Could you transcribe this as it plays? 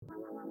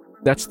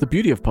that's the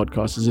beauty of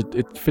podcasts, is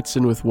it fits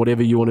in with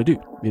whatever you want to do.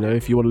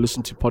 If you want to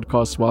listen to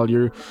podcasts while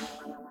you're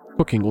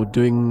cooking or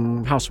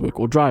doing housework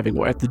or driving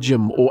or at the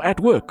gym or at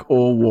work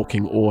or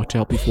walking or to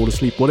help you fall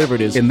asleep, whatever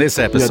it is. In this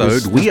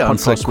episode, we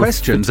answer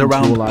questions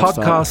around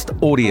podcast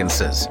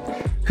audiences.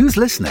 Who's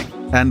listening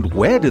and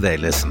where do they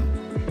listen?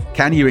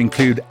 Can you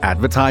include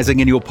advertising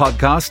in your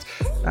podcast?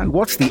 And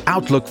what's the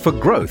outlook for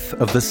growth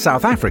of the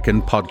South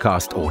African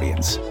podcast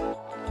audience?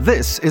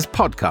 This is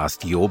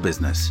Podcast Your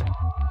Business.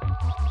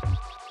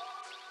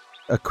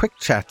 A quick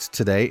chat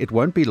today. It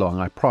won't be long,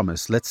 I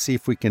promise. Let's see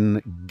if we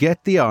can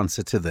get the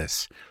answer to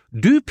this.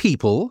 Do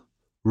people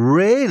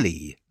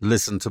really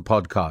listen to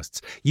podcasts?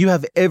 You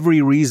have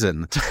every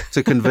reason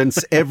to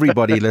convince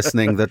everybody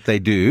listening that they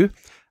do.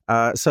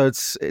 So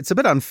it's a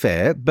bit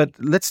unfair, but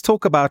let's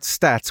talk about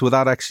stats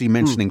without actually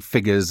mentioning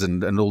figures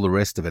and all the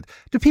rest of it.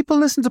 Do people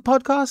listen to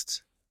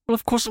podcasts? Well,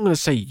 of course I'm going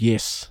to say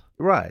yes.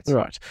 Right.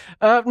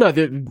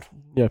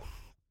 No,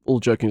 all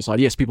joking aside,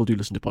 yes, people do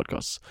listen to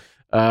podcasts.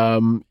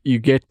 You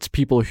get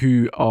people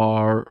who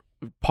are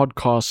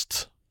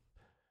podcast,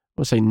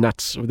 I say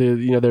nuts.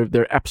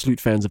 They're absolute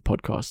fans of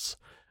podcasts.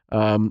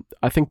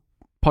 I think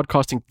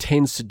podcasting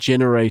tends to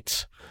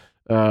generate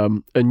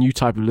a new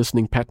type of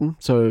listening pattern.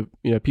 So,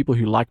 people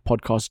who like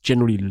podcasts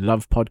generally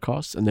love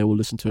podcasts and they will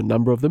listen to a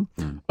number of them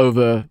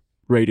over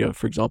radio,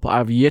 for example.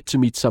 I've yet to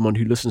meet someone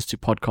who listens to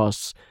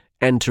podcasts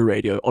and to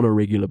radio on a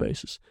regular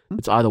basis.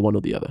 It's either one or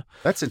the other.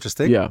 That's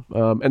interesting. Yeah,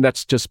 and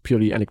that's just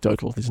purely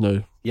anecdotal. There's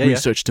no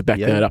research to back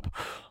that up.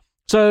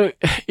 So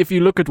if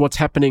you look at what's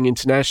happening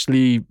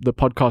internationally, the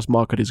podcast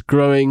market is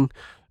growing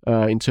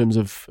in terms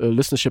of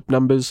listenership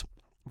numbers.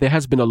 There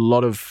has been a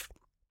lot of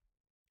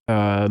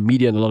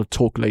media and a lot of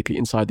talk lately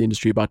inside the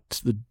industry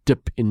about the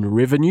dip in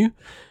revenue.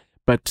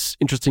 But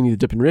interestingly, the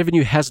dip in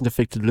revenue hasn't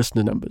affected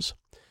listener numbers.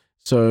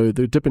 So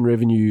the dip in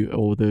revenue,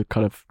 or the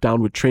kind of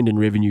downward trend in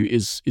revenue,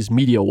 is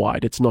media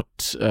wide. It's not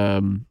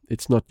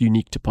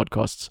unique to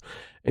podcasts.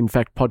 In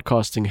fact,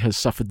 podcasting has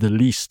suffered the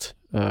least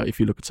if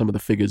you look at some of the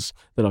figures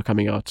that are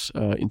coming out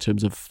in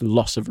terms of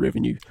loss of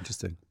revenue.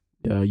 Interesting.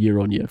 Year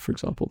on year, for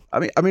example.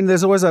 I mean,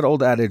 there's always that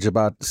old adage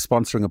about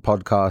sponsoring a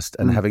podcast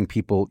and having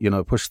people,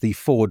 push the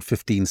forward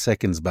 15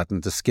 seconds button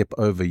to skip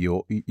over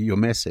your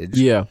message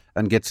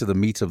and get to the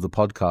meat of the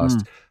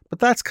podcast. But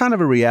that's kind of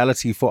a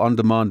reality for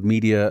on-demand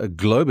media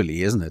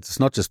globally, isn't it? It's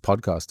not just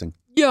podcasting.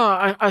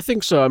 Yeah, I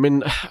think so. I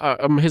mean,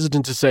 I'm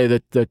hesitant to say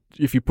that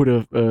if you put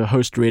a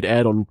host-read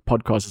ad on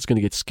podcast, it's going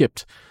to get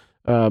skipped.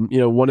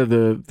 One of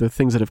the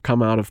things that have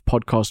come out of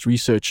podcast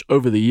research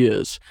over the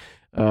years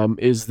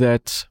is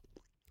that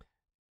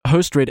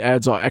host-read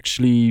ads are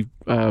actually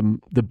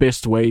the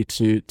best way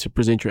to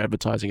present your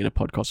advertising in a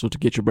podcast or to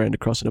get your brand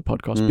across in a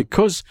podcast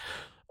because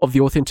of the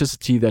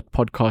authenticity that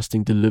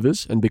podcasting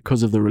delivers and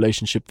because of the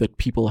relationship that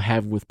people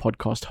have with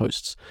podcast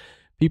hosts.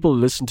 People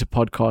listen to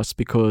podcasts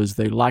because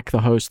they like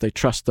the host, they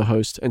trust the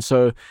host, and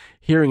so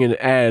hearing an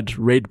ad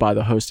read by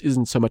the host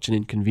isn't so much an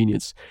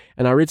inconvenience.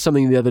 And I read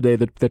something the other day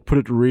that put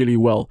it really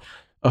well.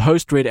 A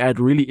host-read ad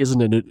really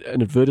isn't an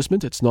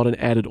advertisement. It's not an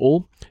ad at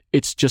all.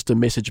 It's just a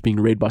message being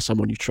read by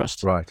someone you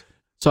trust. Right.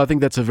 So I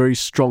think that's a very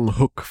strong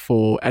hook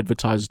for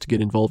advertisers to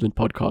get involved in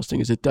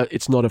podcasting.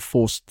 It's not a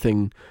forced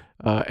thing,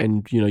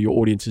 and your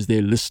audience is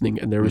there listening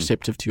and they're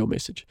receptive to your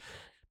message.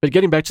 But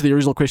getting back to the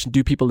original question,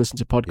 do people listen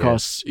to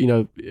podcasts?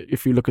 Yes.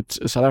 If you look at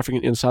South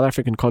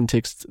African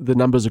context, the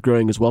numbers are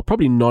growing as well.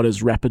 Probably not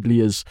as rapidly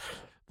as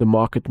the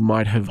market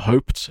might have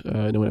hoped.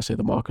 And when I say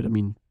the market, I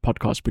mean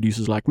podcast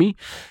producers like me.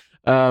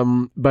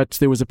 But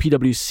there was a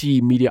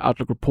PwC Media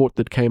Outlook report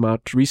that came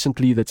out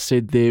recently that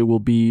said there will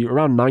be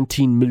around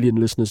 19 million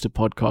listeners to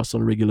podcasts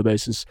on a regular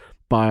basis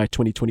by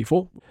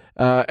 2024.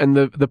 And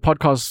the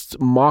podcast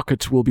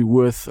market will be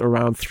worth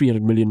around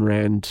 300 million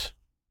rand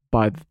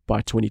by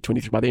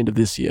 2023, by the end of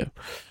this year,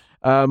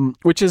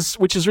 which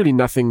is really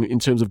nothing in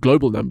terms of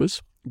global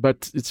numbers.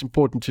 But it's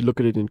important to look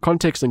at it in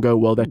context and go,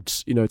 well,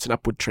 that's it's an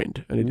upward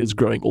trend and it is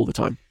growing all the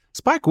time.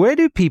 Spike, where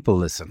do people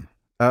listen?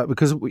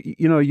 Because,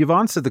 you've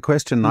answered the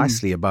question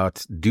nicely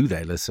about do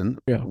they listen?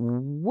 Yeah.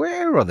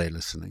 Where are they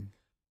listening?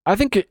 I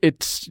think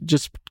it's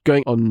just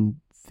going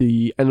on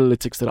the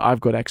analytics that I've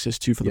got access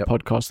to for the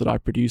podcast that I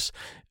produce.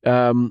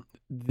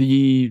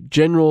 The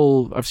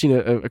general, I've seen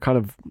a kind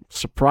of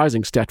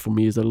surprising stat for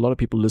me is that a lot of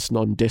people listen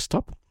on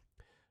desktop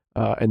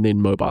and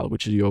then mobile,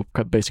 which is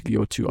basically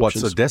your two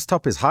options. So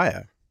desktop is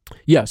higher?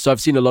 Yeah, so I've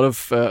seen a lot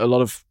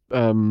of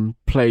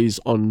plays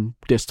on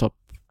desktop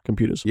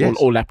computers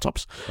or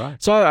laptops.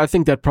 Right. So I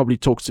think that probably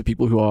talks to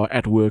people who are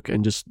at work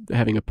and just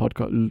having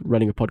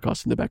running a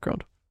podcast in the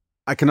background.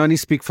 I can only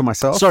speak for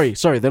myself. Sorry,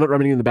 they're not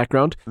running in the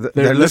background.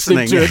 They're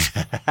listening to it.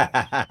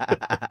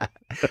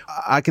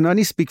 I can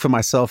only speak for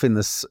myself in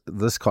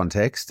this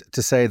context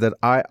to say that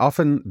I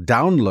often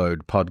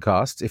download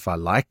podcasts. If I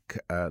like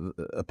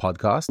a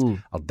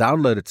podcast, I'll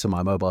download it to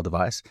my mobile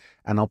device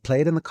and I'll play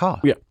it in the car.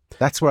 Yeah.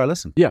 That's where I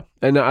listen. Yeah,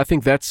 and I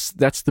think that's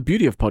the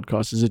beauty of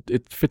podcasts is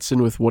it fits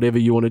in with whatever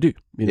you want to do.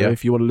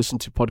 If you want to listen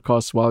to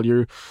podcasts while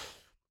you're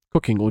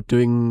cooking or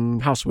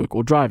doing housework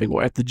or driving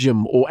or at the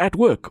gym or at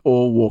work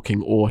or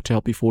walking or to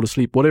help you fall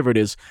asleep, whatever it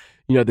is,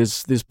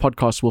 there's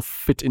podcasts will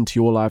fit into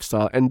your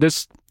lifestyle. And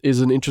this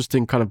is an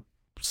interesting kind of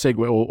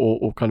segue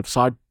or kind of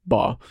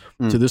sidebar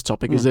to this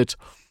topic is that,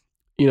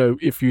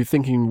 if you're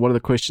thinking, one of the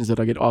questions that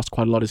I get asked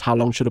quite a lot is how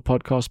long should a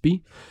podcast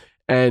be?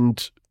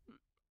 And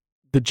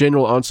the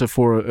general answer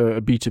for a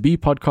B2B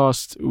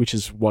podcast, which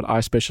is what I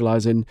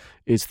specialize in,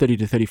 is 30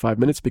 to 35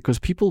 minutes, because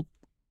people,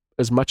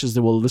 as much as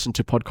they will listen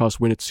to podcasts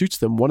when it suits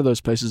them, one of those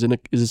places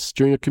is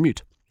during a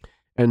commute.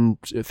 And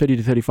 30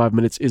 to 35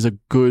 minutes is a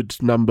good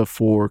number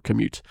for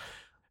commute.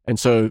 And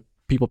so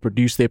people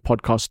produce their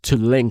podcast to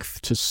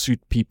length to suit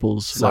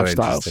people's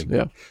lifestyles.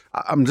 Yeah,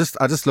 I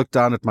just looked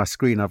down at my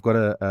screen. I've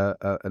got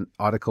an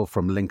article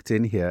from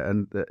LinkedIn here,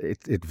 and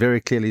it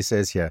very clearly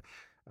says here,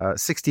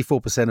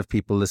 64% of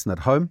people listen at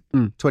home,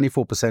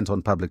 24%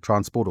 on public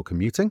transport or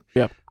commuting,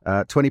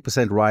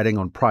 20% riding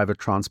on private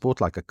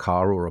transport like a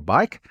car or a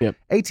bike,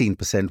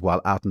 18% while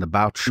out and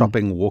about,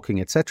 shopping,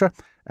 walking, etc.,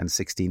 and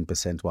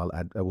 16% while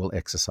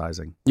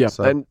exercising. Yeah,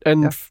 so, I'm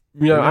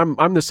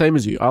the same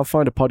as you. I'll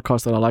find a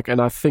podcast that I like, and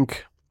I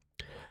think,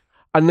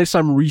 unless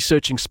I'm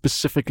researching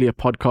specifically a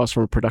podcast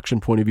from a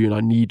production point of view and I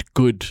need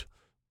good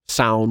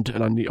sound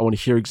and I want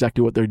to hear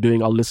exactly what they're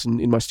doing, I'll listen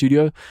in my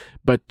studio.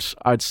 But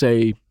I'd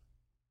say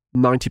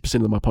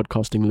 90% of my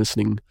podcasting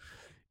listening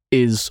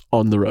is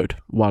on the road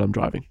while I'm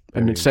driving.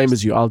 And it's same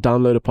as you. I'll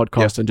download a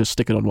podcast and just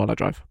stick it on while I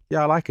drive.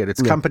 Yeah, I like it.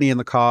 It's company in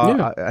the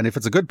car. And if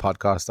it's a good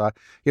podcast,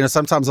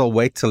 sometimes I'll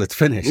wait till it's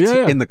finished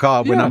in the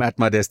car when I'm at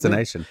my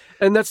destination.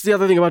 Yeah. And that's the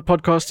other thing about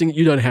podcasting.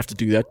 You don't have to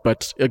do that,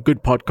 but a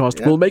good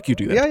podcast will make you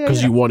do that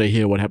because you want to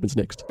hear what happens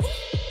next.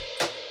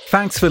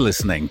 Thanks for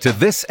listening to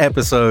this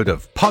episode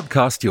of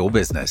Podcast Your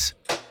Business.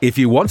 If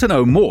you want to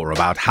know more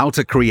about how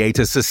to create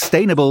a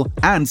sustainable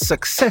and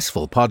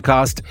successful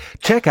podcast,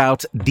 check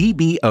out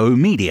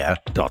dbomedia.co.za.